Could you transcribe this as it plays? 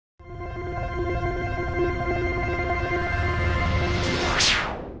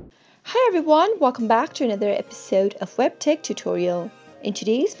Hi everyone, welcome back to another episode of Web Tech Tutorial. In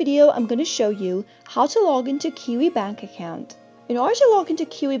today's video, I'm going to show you how to log into Kiwi Bank account. In order to log into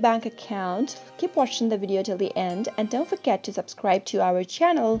Kiwi Bank account, keep watching the video till the end and don't forget to subscribe to our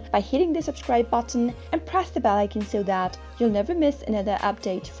channel by hitting the subscribe button and press the bell icon so that you'll never miss another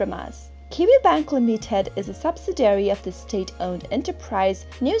update from us. Kiwi Bank Limited is a subsidiary of the state-owned enterprise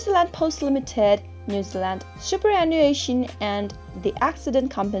New Zealand Limited, New Zealand Superannuation and the Accident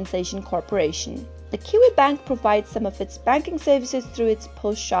Compensation Corporation. The Kiwi Bank provides some of its banking services through its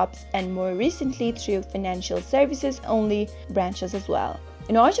post shops and more recently through financial services only branches as well.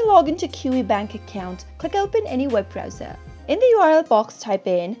 In order to log into Kiwi Bank account, click open any web browser. In the URL box, type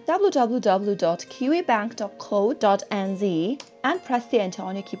in www.kiwibank.co.nz and press the enter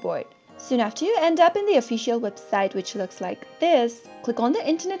on your keyboard. Soon after you end up in the official website, which looks like this, click on the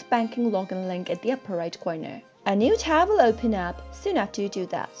internet banking login link at the upper right corner. A new tab will open up soon after you do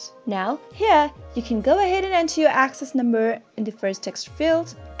that. Now, here, you can go ahead and enter your access number in the first text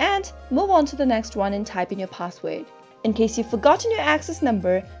field and move on to the next one and type in your password. In case you've forgotten your access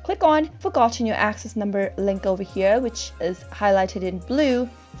number, click on Forgotten Your Access Number link over here, which is highlighted in blue.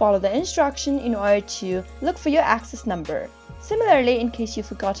 Follow the instruction in order to look for your access number. Similarly, in case you've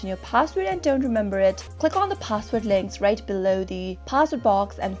forgotten your password and don't remember it, click on the password links right below the password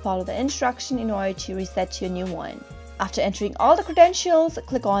box and follow the instruction in order to reset to a new one. After entering all the credentials,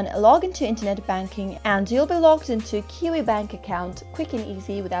 click on Log into Internet Banking and you'll be logged into a Kiwi Bank account quick and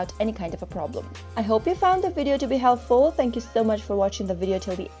easy without any kind of a problem. I hope you found the video to be helpful. Thank you so much for watching the video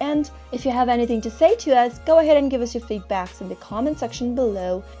till the end. If you have anything to say to us, go ahead and give us your feedbacks in the comment section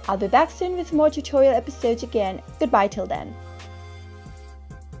below. I'll be back soon with more tutorial episodes again. Goodbye till then.